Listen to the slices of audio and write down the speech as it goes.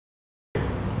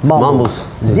Mumbles,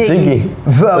 Ziggy,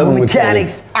 Verbal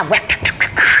Mechanics.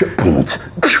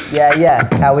 Yeah,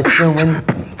 how it's doing?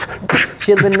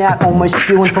 Chilling out, almost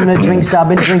spewing from the drinks I've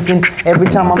been drinking. Every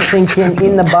time I'm thinking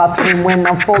in the bathroom when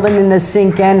I'm falling in the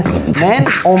sink, and man,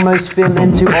 almost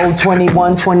feeling too old.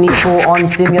 21, 24 on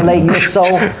Stimulate Your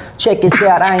Soul. Check this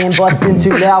out, I ain't busting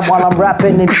too loud while I'm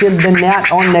rapping and chilling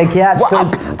out on the couch.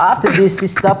 Cause after this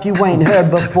is stuff you ain't heard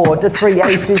before. The 3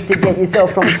 aces to get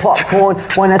yourself from popcorn.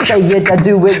 When I say it, I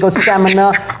do it, got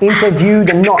stamina. Interviewed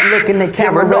and not looking at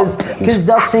cameras. Cause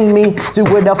they'll see me do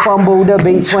it, I fumble the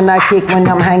beats when I kick, when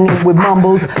I'm hanging with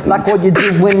mumbles. Like what you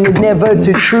do when you're never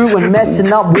too true and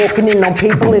messing up, walking in on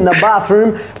people in the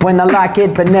bathroom. When I like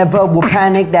it, but never will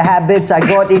panic. The habits I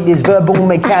got, it is verbal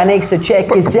mechanics. So check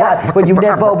this out, what you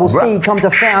never will see comes a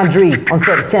Foundry on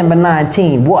September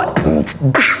 19. What?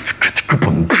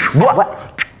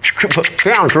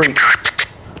 Foundry.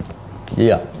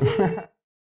 Yeah.